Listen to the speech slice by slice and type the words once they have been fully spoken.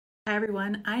Hi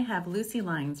everyone, I have Lucy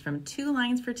Lines from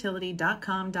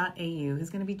twolinesfertility.com.au who's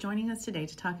going to be joining us today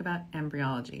to talk about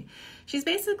embryology. She's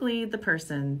basically the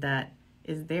person that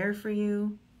is there for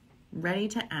you, ready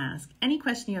to ask any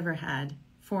question you ever had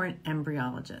for an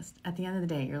embryologist. At the end of the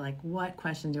day, you're like, what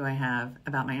question do I have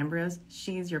about my embryos?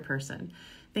 She's your person.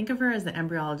 Think of her as the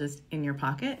embryologist in your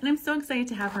pocket, and I'm so excited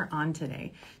to have her on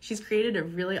today. She's created a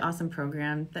really awesome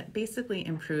program that basically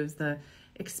improves the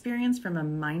experience from a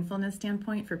mindfulness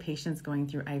standpoint for patients going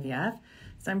through IVF.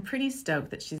 So I'm pretty stoked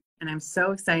that and I'm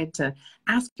so excited to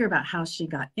ask her about how she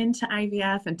got into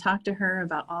IVF and talk to her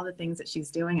about all the things that she's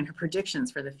doing and her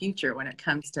predictions for the future when it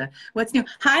comes to what's new.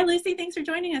 Hi, Lucy. Thanks for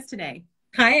joining us today.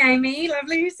 Hi, Amy.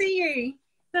 Lovely to see you.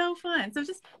 So fun. So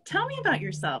just tell me about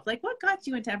yourself. Like, what got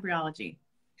you into embryology?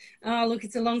 Oh, look,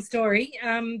 it's a long story,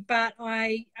 but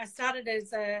I started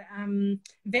as a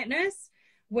vet nurse,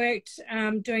 worked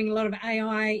doing a lot of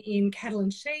AI in cattle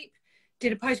and sheep,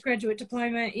 did a postgraduate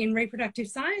diploma in reproductive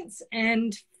science,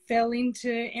 and fell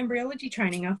into embryology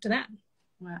training after that.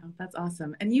 Wow, that's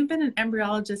awesome. And you've been an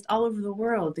embryologist all over the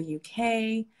world, the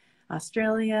UK,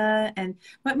 Australia, and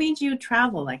what made you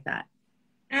travel like that?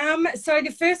 So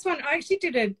the first one, I actually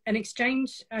did a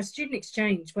student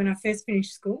exchange when I first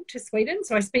finished school to Sweden.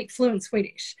 So I speak fluent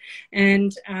Swedish.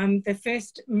 And the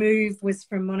first move was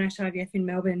from Monash IVF in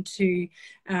Melbourne to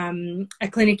a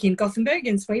clinic in Gothenburg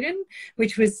in Sweden,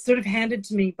 which was sort of handed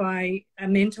to me by a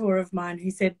mentor of mine who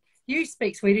said, "You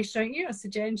speak Swedish, don't you?" I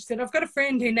said, "Yeah." And she said, "I've got a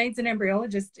friend who needs an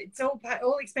embryologist. It's all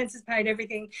expenses paid,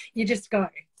 everything. You just go."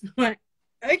 I'm like,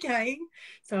 okay.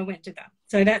 So I went to that.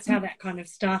 So that's how that kind of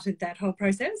started that whole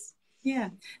process. Yeah.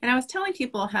 And I was telling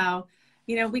people how,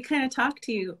 we kind of talk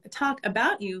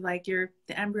about you like you're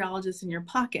the embryologist in your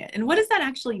pocket. And what does that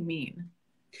actually mean?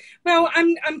 Well,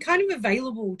 I'm kind of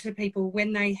available to people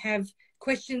when they have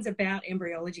questions about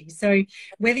embryology. So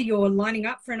whether you're lining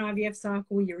up for an IVF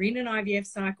cycle, you're in an IVF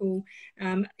cycle,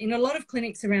 in a lot of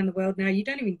clinics around the world now, you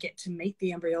don't even get to meet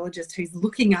the embryologist who's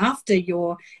looking after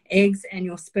your eggs and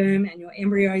your sperm and your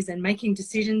embryos and making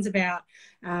decisions about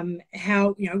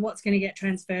how, what's going to get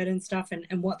transferred and stuff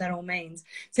and what that all means.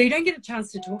 So you don't get a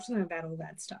chance to talk to them about all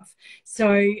that stuff.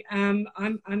 So I'm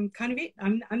kind of it.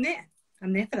 I'm there.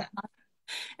 I'm there for that.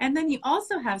 And then you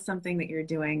also have something that you're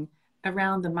doing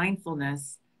around the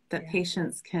mindfulness that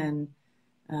patients can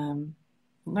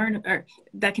learn, or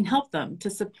that can help them to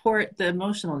support the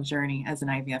emotional journey as an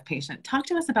IVF patient. Talk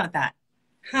to us about that.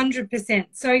 100%.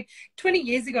 So 20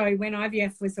 years ago, when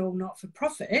IVF was all not for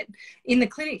profit, in the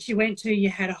clinics you went to,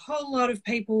 you had a whole lot of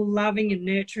people loving and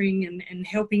nurturing and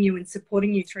helping you and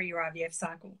supporting you through your IVF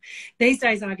cycle. These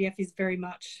days, IVF is very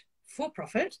much for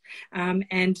profit,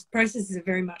 and processes are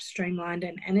very much streamlined,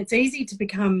 and it's easy to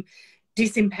become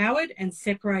disempowered and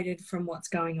separated from what's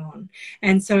going on.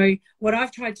 And so what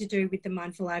I've tried to do with the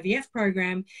Mindful IVF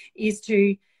program is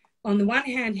to, on the one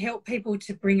hand, help people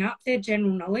to bring up their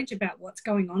general knowledge about what's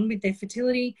going on with their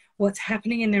fertility, what's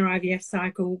happening in their IVF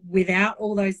cycle, without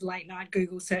all those late night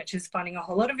Google searches finding a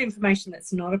whole lot of information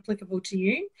that's not applicable to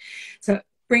you. So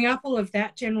bring up all of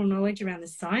that general knowledge around the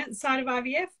science side of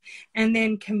IVF, and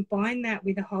then combine that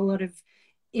with a whole lot of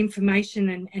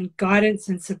information and guidance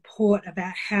and support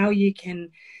about how you can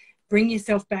bring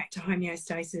yourself back to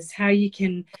homeostasis, how you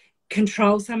can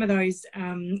control some of those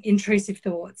intrusive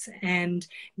thoughts and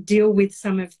deal with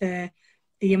some of the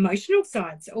emotional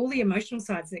sides, all the emotional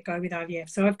sides that go with IVF.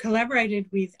 So I've collaborated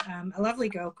with a lovely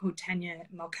girl called Tanya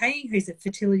Mulcahy, who's a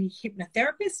fertility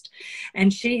hypnotherapist,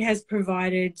 and she has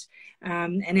provided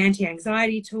an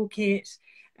anti-anxiety toolkit,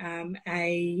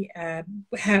 a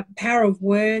power of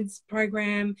words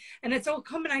program, and it's all a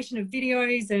combination of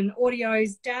videos and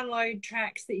audios, download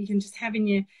tracks that you can just have in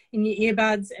your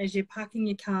earbuds as you're parking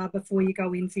your car before you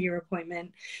go in for your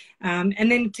appointment.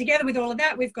 And then together with all of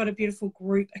that, we've got a beautiful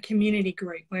group, a community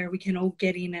group where we can all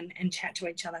get in and chat to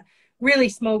each other. Really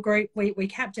small group. We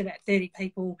capped it at 30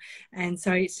 people, and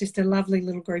so it's just a lovely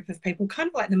little group of people, kind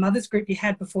of like the mothers group you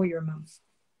had before you're a mum.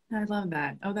 I love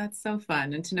that. Oh, that's so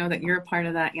fun. And to know that you're a part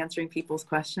of that, answering people's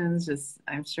questions,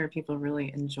 I'm sure people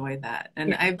really enjoy that.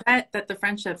 And I bet that the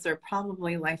friendships are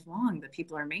probably lifelong that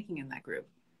people are making in that group.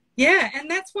 Yeah,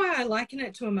 and that's why I liken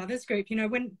it to a mother's group.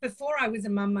 Before I was a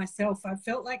mum myself, I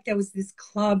felt like there was this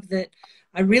club that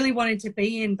I really wanted to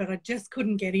be in, but I just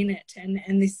couldn't get in it, and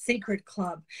this secret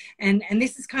club. And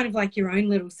this is kind of like your own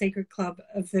little secret club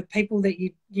of the people that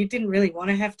you didn't really want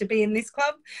to have to be in this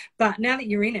club. But now that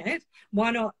you're in it,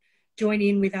 why not join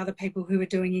in with other people who are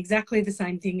doing exactly the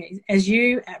same thing as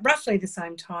you at roughly the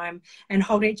same time, and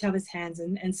hold each other's hands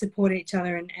and support each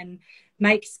other and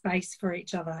make space for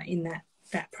each other in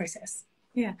that process.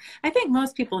 Yeah, I think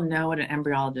most people know what an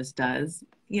embryologist does.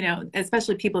 you know,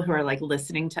 especially people who are like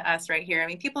listening to us right here. I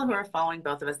mean, people who are following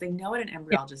both of us, they know what an Yeah.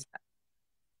 embryologist is.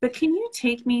 But can you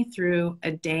take me through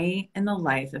a day in the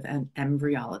life of an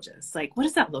embryologist? Like, what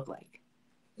does that look like?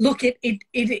 Look,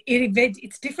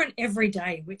 it's different every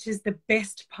day, which is the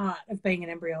best part of being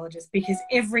an embryologist, because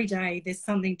every day there's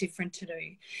something different to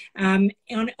do.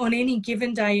 On any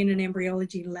given day in an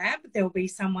embryology lab, there'll be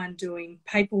someone doing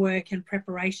paperwork and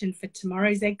preparation for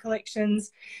tomorrow's egg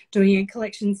collections, doing egg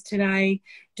collections today,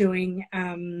 doing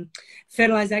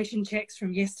fertilization checks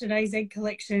from yesterday's egg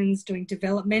collections, doing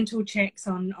developmental checks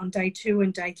on day 2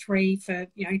 and day 3 for,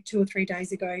 2 or 3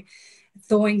 days ago,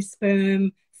 thawing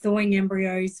sperm, thawing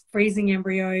embryos, freezing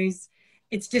embryos.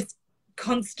 It's just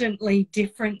constantly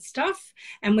different stuff,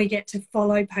 and we get to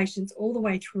follow patients all the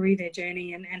way through their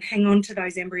journey and hang on to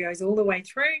those embryos all the way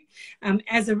through.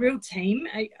 As a real team,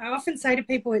 I often say to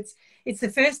people, it's the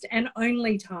first and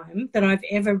only time that I've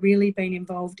ever really been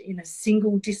involved in a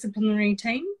single disciplinary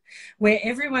team where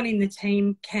everyone in the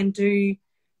team can do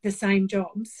the same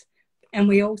jobs, and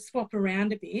we all swap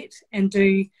around a bit and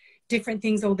do different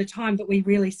things all the time, but we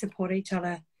really support each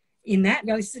other in that.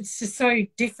 It's just so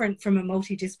different from a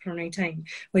multidisciplinary team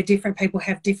where different people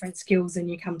have different skills and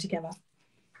you come together.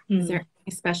 Is there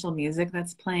any special music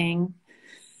that's playing?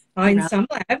 In some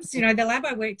labs, the lab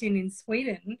I worked in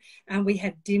Sweden, we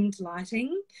had dimmed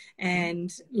lighting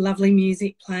and lovely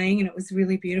music playing, and it was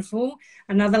really beautiful.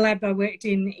 Another lab I worked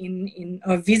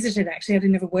I visited, actually, I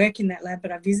didn't ever work in that lab,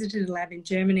 but I visited a lab in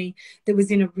Germany that was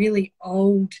in a really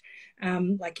old,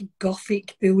 like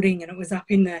Gothic building, and it was up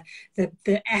in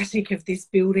the attic of this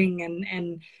building,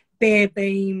 and bare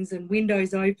beams and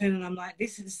windows open, and I'm like,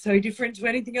 this is so different to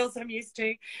anything else I'm used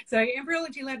to. So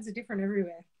embryology labs are different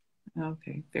everywhere.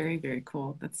 Okay, very, very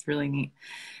cool. That's really neat.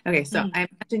 Okay, so I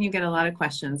imagine you get a lot of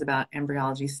questions about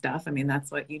embryology stuff. I mean,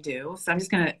 that's what you do. So I'm just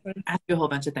going to ask you a whole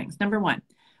bunch of things. Number one,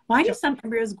 why do some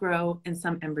embryos grow and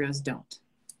some embryos don't?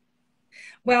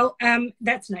 Well,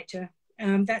 that's nature.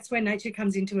 That's where nature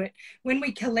comes into it. When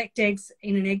we collect eggs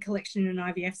in an egg collection in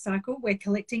an IVF cycle, we're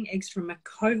collecting eggs from a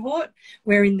cohort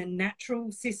where in the natural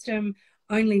system,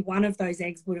 only one of those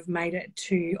eggs would have made it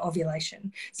to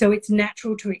ovulation. So it's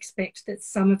natural to expect that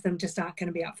some of them just aren't going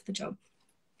to be up for the job.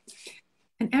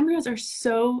 And embryos are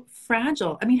so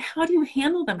fragile. I mean, how do you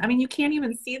handle them? I mean, you can't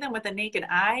even see them with a naked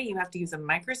eye. You have to use a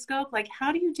microscope. Like,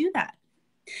 how do you do that?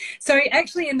 So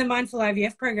actually in the Mindful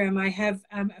IVF program, I have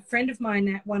a friend of mine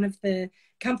at one of the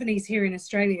companies here in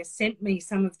Australia sent me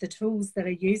some of the tools that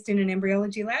are used in an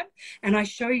embryology lab, and I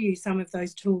show you some of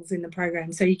those tools in the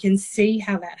program so you can see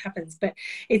how that happens. But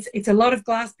it's a lot of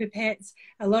glass pipettes,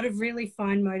 a lot of really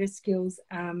fine motor skills,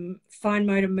 fine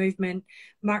motor movement,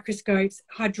 microscopes,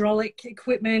 hydraulic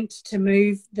equipment to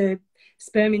move the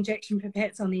sperm injection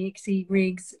pipettes on the ICSI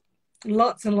rigs,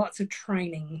 lots and lots of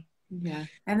training. Yeah.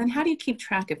 And then how do you keep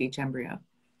track of each embryo?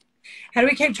 How do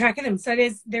we keep track of them? So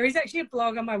there is actually a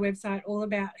blog on my website all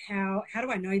about how do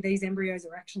I know these embryos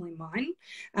are actually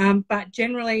mine. But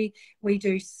generally, we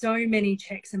do so many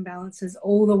checks and balances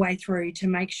all the way through to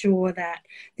make sure that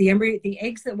the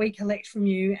eggs that we collect from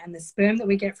you and the sperm that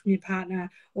we get from your partner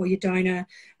or your donor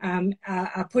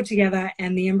are put together,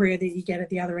 and the embryo that you get at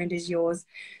the other end is yours.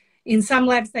 In some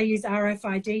labs, they use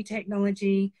RFID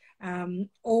technology.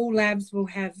 All labs will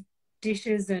have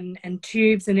dishes and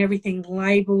tubes and everything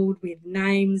labelled with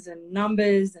names and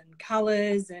numbers and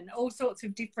colours and all sorts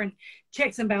of different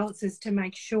checks and balances to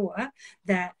make sure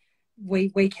that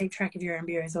we keep track of your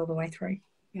embryos all the way through.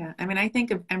 Yeah, I mean, I think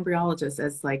of embryologists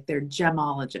as like they're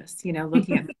gemologists,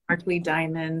 looking at sparkly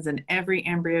diamonds, and every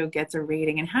embryo gets a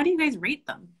rating. And how do you guys rate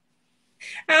them?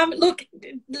 Look,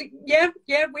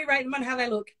 yeah, we rate them on how they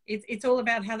look. It's all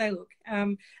about how they look.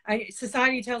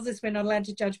 Society tells us we're not allowed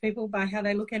to judge people by how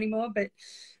they look anymore, but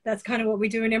that's kind of what we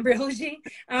do in embryology.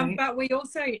 Right. But we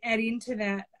also add into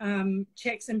that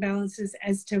checks and balances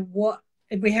as to what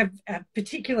we have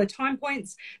particular time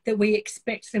points that we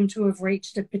expect them to have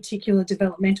reached a particular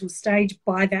developmental stage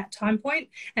by that time point,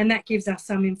 and that gives us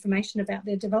some information about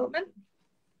their development.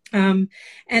 And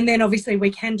then obviously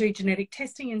we can do genetic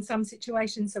testing in some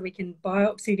situations, so we can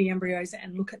biopsy the embryos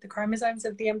and look at the chromosomes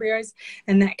of the embryos,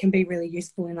 and that can be really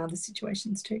useful in other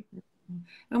situations too.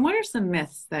 And what are some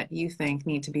myths that you think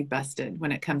need to be busted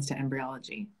when it comes to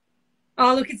embryology?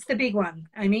 Oh, look, it's the big one,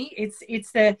 Amy.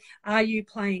 It's the, are you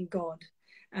playing God?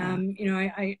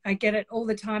 I get it all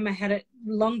the time. I had it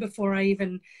long before I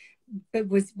even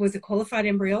was a qualified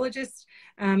embryologist.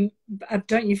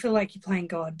 Don't you feel like you're playing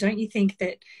God? Don't you think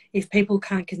that if people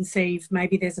can't conceive,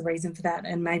 maybe there's a reason for that,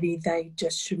 and maybe they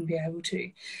just shouldn't be able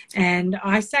to? And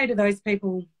I say to those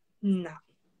people, no.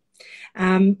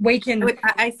 We can.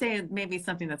 I say maybe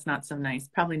something that's not so nice.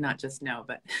 Probably not just no,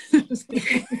 but.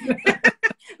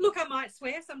 Look, I might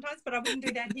swear sometimes, but I wouldn't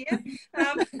do that here.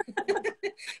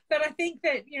 But I think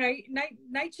that, you know,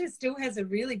 nature still has a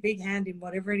really big hand in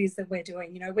whatever it is that we're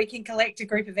doing. You know, we can collect a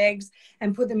group of eggs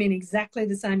and put them in exactly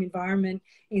the same environment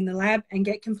in the lab and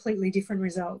get completely different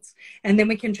results. And then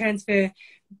we can transfer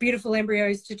beautiful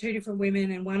embryos to two different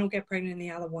women, and one will get pregnant and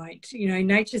the other won't. You know,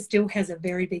 nature still has a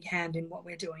very big hand in what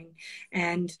we're doing.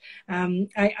 And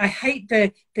I hate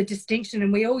the distinction,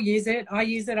 and we all use it. I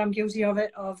use it. I'm guilty of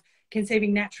it, of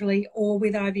conceiving naturally or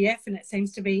with IVF, and it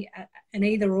seems to be an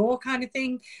either or kind of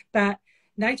thing. But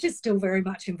nature's still very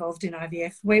much involved in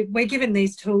IVF. We're given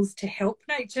these tools to help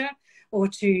nature or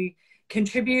to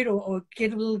contribute or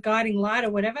get a little guiding light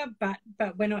or whatever, but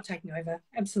we're not taking over.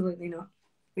 Absolutely not.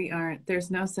 We aren't. There's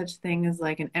no such thing as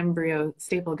like an embryo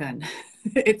staple gun.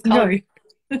 It's called.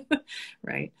 No.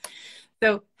 Right.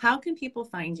 So how can people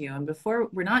find you? And before,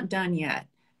 we're not done yet,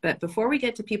 but before we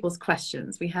get to people's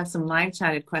questions, we have some live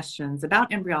chatted questions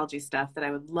about embryology stuff that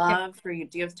I would love for you.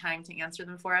 Do you have time to answer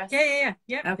them for us? Yeah.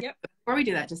 Yep. Okay. Yep. Before we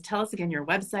do that, just tell us again your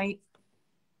website.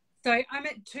 So I'm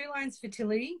at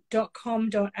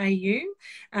twolinesfertility.com.au.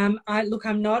 I'm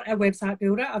not a website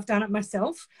builder. I've done it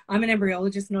myself. I'm an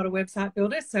embryologist, not a website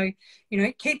builder. So, you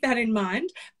know, keep that in mind.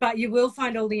 But you will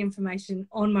find all the information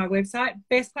on my website.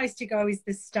 Best place to go is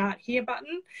the Start Here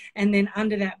button. And then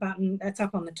under that button, that's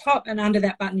up on the top. And under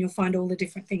that button, you'll find all the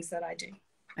different things that I do.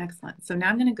 Excellent. So now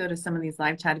I'm going to go to some of these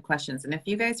live chatted questions. And if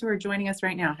you guys who are joining us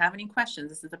right now have any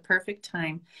questions, this is the perfect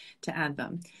time to add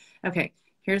them. Okay.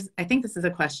 I think this is a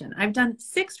question. I've done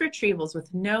 6 retrievals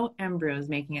with no embryos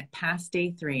making it past day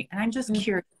 3. And I'm just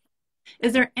curious,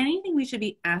 is there anything we should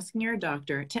be asking your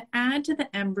doctor to add to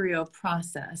the embryo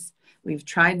process? We've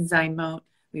tried Zymote,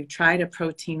 we've tried a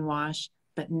protein wash,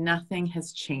 but nothing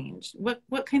has changed.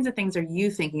 What kinds of things are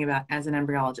you thinking about as an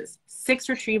embryologist? 6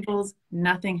 retrievals,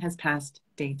 nothing has passed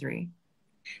day 3.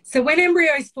 So when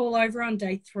embryos fall over on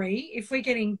day 3, if we're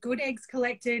getting good eggs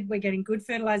collected, we're getting good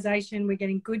fertilization, we're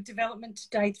getting good development to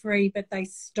day 3, but they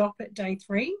stop at day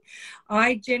 3,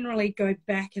 I generally go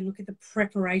back and look at the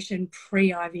preparation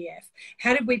pre-IVF.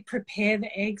 How did we prepare the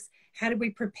eggs? How did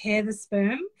we prepare the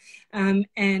sperm?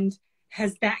 And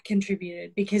has that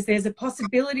contributed? Because there's a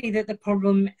possibility that the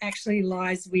problem actually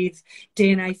lies with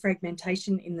DNA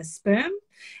fragmentation in the sperm,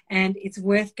 and it's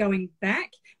worth going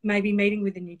back, maybe meeting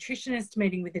with a nutritionist,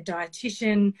 meeting with a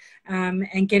dietitian,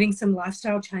 and getting some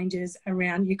lifestyle changes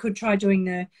around. You could try doing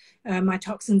the My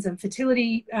Toxins and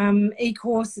Fertility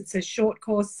e-course. It's a short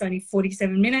course, it's only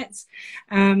 47 minutes.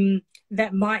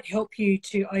 That might help you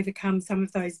to overcome some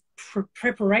of those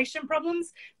preparation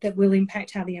problems that will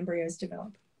impact how the embryos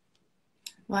develop.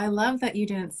 Well, I love that you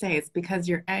didn't say it's because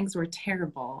your eggs were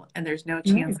terrible and there's no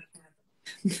chance.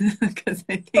 Because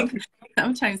I think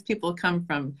sometimes people come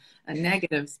from a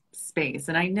negative space.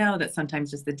 And I know that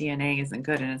sometimes just the DNA isn't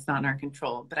good and it's not in our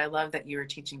control. But I love that you are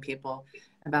teaching people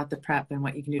about the prep and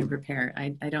what you can do to prepare. I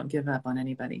don't give up on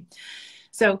anybody.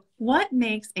 So what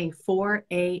makes a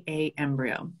 4AA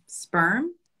embryo?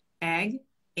 Sperm, egg,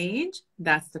 age?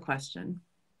 That's the question.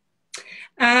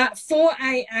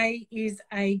 4AA is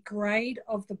a grade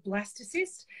of the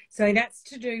blastocyst. So that's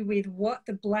to do with what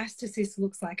the blastocyst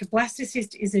looks like. A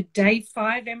blastocyst is a day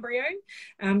 5 embryo.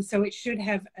 So it should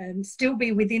have still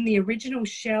be within the original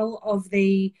shell of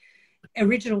the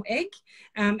original egg,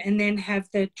 and then have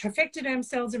the trifectoderm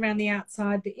cells around the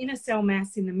outside, the inner cell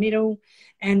mass in the middle,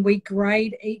 and we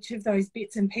grade each of those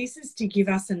bits and pieces to give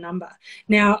us a number.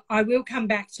 Now, I will come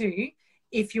back to,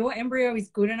 if your embryo is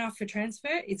good enough for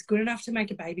transfer, it's good enough to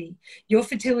make a baby. Your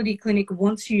fertility clinic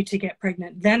wants you to get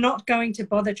pregnant. They're not going to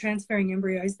bother transferring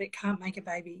embryos that can't make a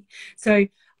baby. So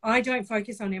I don't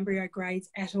focus on embryo grades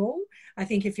at all. I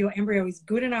think if your embryo is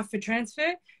good enough for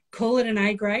transfer, call it an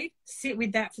A grade, sit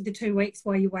with that for the 2 weeks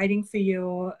while you're waiting for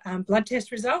your blood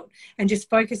test result, and just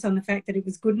focus on the fact that it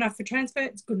was good enough for transfer,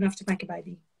 it's good enough to make a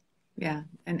baby. Yeah,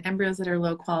 and embryos that are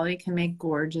low quality can make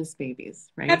gorgeous babies,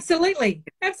 right? Absolutely,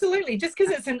 absolutely. Just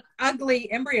because it's an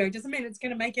ugly embryo doesn't mean it's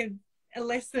going to make a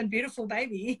less than beautiful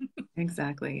baby.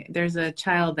 Exactly. There's a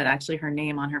child that actually her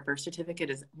name on her birth certificate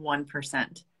is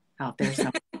 1% out there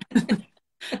somewhere.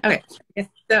 Okay,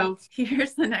 so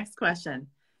here's the next question.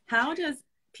 How does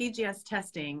PGS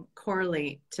testing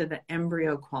correlate to the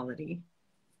embryo quality?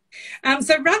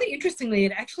 So rather interestingly,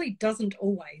 it actually doesn't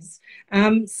always.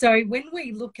 So when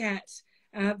we look at,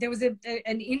 there was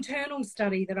an internal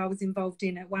study that I was involved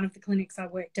in at one of the clinics I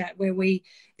worked at, where the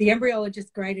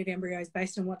embryologist graded embryos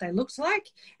based on what they looked like,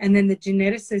 and then the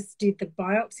geneticists did the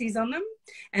biopsies on them,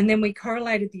 and then we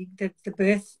correlated the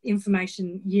birth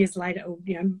information years later, or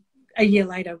a year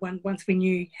later, once we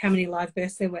knew how many live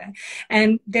births there were.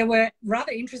 And there were,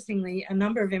 rather interestingly, a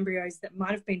number of embryos that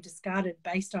might have been discarded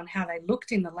based on how they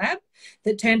looked in the lab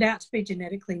that turned out to be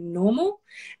genetically normal,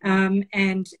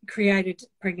 and created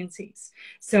pregnancies.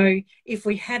 So if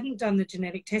we hadn't done the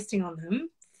genetic testing on them,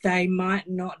 they might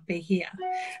not be here.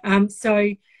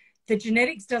 So the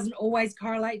genetics doesn't always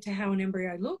correlate to how an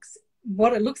embryo looks.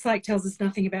 What it looks like tells us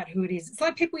nothing about who it is. It's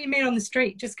like people you meet on the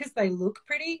street. Just because they look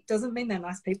pretty doesn't mean they're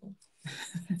nice people.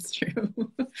 That's true.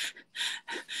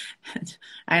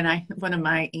 And one of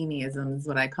my Amyisms,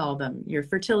 what I call them, your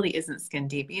fertility isn't skin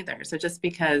deep either. So just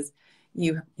because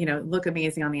you look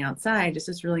amazing on the outside, it's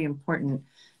just really important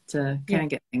to kind of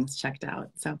get things checked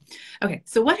out. So, okay.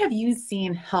 So what have you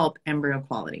seen help embryo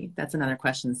quality? That's another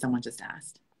question someone just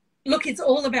asked. Look, it's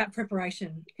all about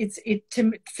preparation.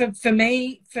 For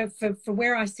me, for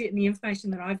where I sit and the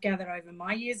information that I've gathered over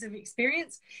my years of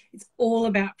experience, it's all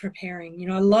about preparing. You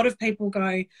know, a lot of people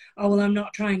go, oh, well, I'm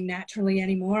not trying naturally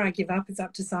anymore. I give up. It's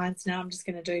up to science now. I'm just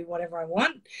going to do whatever I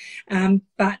want.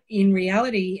 But in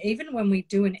reality, even when we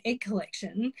do an egg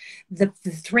collection, the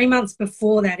 3 months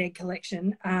before that egg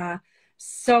collection are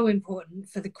so important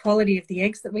for the quality of the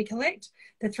eggs that we collect.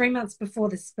 The 3 months before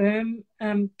the sperm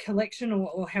collection,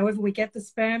 or however we get the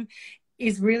sperm,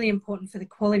 is really important for the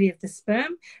quality of the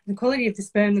sperm. The quality of the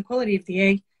sperm, the quality of the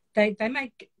egg, they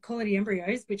make quality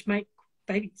embryos, which make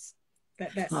babies.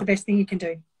 That's the best thing you can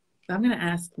do. I'm going to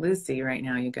ask Lucy right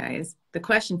now, you guys. The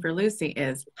question for Lucy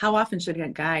is, how often should a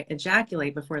guy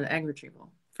ejaculate before the egg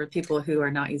retrieval for people who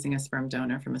are not using a sperm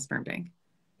donor from a sperm bank?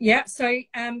 Yeah, so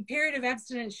period of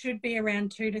abstinence should be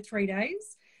around 2 to 3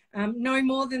 days. No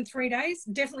more than 3 days,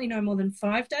 definitely no more than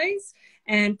 5 days,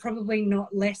 and probably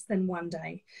not less than 1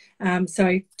 day.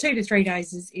 So 2 to 3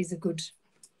 days is a good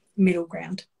middle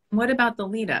ground. What about the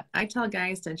lead up? I tell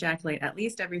guys to ejaculate at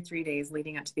least every 3 days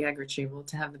leading up to the egg retrieval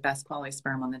to have the best quality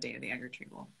sperm on the day of the egg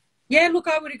retrieval. Yeah, look,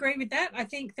 I would agree with that. I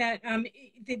think that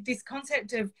this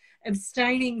concept of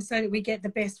abstaining so that we get the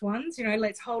best ones,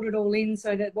 let's hold it all in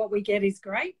so that what we get is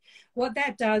great. What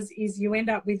that does is you end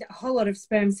up with a whole lot of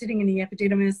sperm sitting in the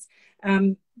epididymis,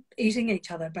 eating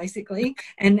each other basically.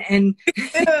 And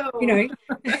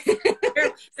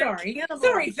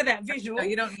sorry for that visual. No,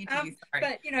 you don't need to be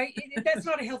sorry. But, that's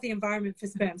not a healthy environment for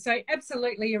sperm. So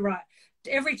absolutely, you're right.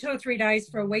 Every 2 or 3 days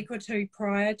for a week or two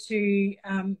prior to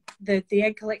the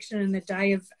egg collection and the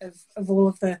day of all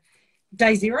of the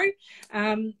day zero.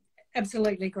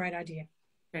 Absolutely great idea.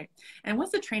 Great. And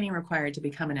what's the training required to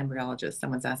become an embryologist?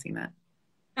 Someone's asking that.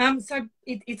 So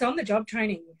it's on the job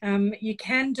training.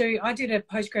 I did a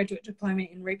postgraduate diploma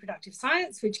in reproductive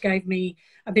science, which gave me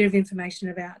a bit of information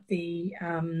about the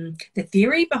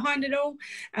theory behind it all.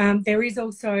 There is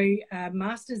also a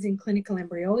master's in clinical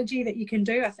embryology that you can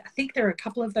do. I think there are a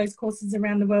couple of those courses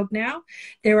around the world now.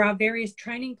 There are various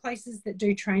training places that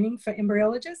do training for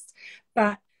embryologists,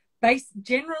 but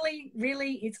generally,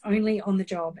 really, it's only on the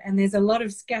job, and there's a lot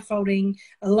of scaffolding,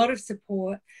 a lot of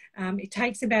support. It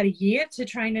takes about a year to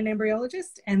train an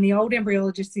embryologist, and the old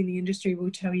embryologists in the industry will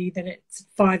tell you that it's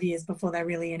 5 years before they're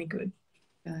really any good.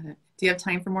 Got it. Do you have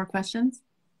time for more questions?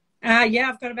 Yeah,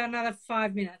 I've got about another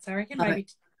 5 minutes, I reckon. Maybe.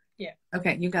 Yeah.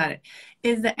 Okay, you got it.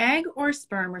 Is the egg or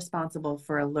sperm responsible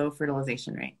for a low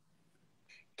fertilization rate?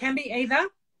 Can be either,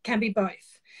 can be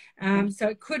both. So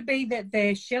it could be that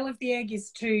the shell of the egg is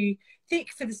too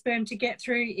thick for the sperm to get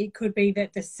through. It could be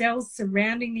that the cells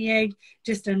surrounding the egg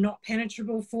just are not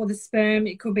penetrable for the sperm.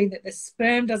 It could be that the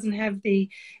sperm doesn't have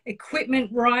the equipment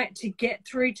right to get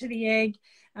through to the egg.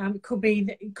 It could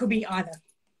be either.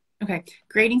 Okay.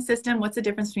 Grading system. What's the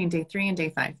difference between day 3 and day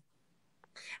 5?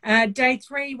 Day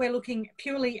 3, we're looking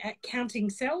purely at counting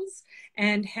cells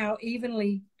and how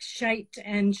evenly shaped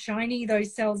and shiny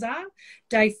those cells are.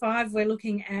 Day 5, we're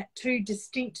looking at 2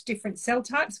 distinct different cell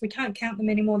types. We can't count them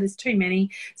anymore. There's too many.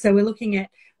 So we're looking at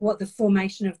what the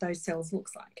formation of those cells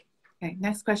looks like. Okay,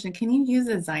 next question. Can you use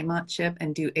a Zymot chip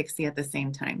and do ICSI at the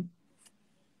same time?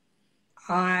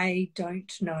 I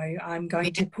don't know. I'm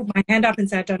going to put my hand up and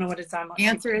say I don't know what a Zymot The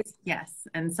answer is yes.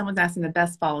 And someone's asking the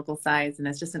best follicle size, and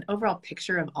it's just an overall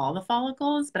picture of all the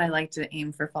follicles, but I like to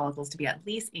aim for follicles to be at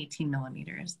least 18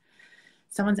 millimeters.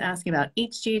 Someone's asking about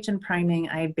HGH and priming.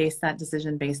 I base that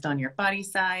decision based on your body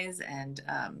size and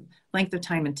length of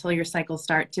time until your cycles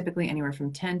start, typically anywhere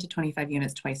from 10 to 25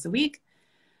 units twice a week.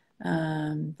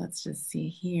 Let's just see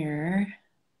here.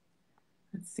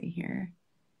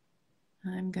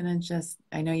 I'm going to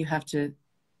I know you have to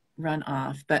run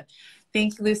off, but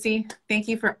thank you, Lucy. Thank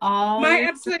you for all. My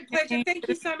absolute pleasure. Thank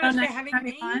you so much for having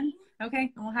me.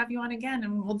 Okay. We'll have you on again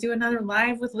and we'll do another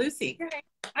live with Lucy. Okay.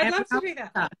 I'd love to do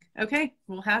that. Okay.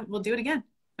 We'll do it again.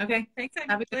 Okay. Thanks, Amy.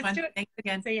 Have a good Let's one. do it. Thanks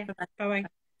again. See ya. Bye-bye. Bye-bye.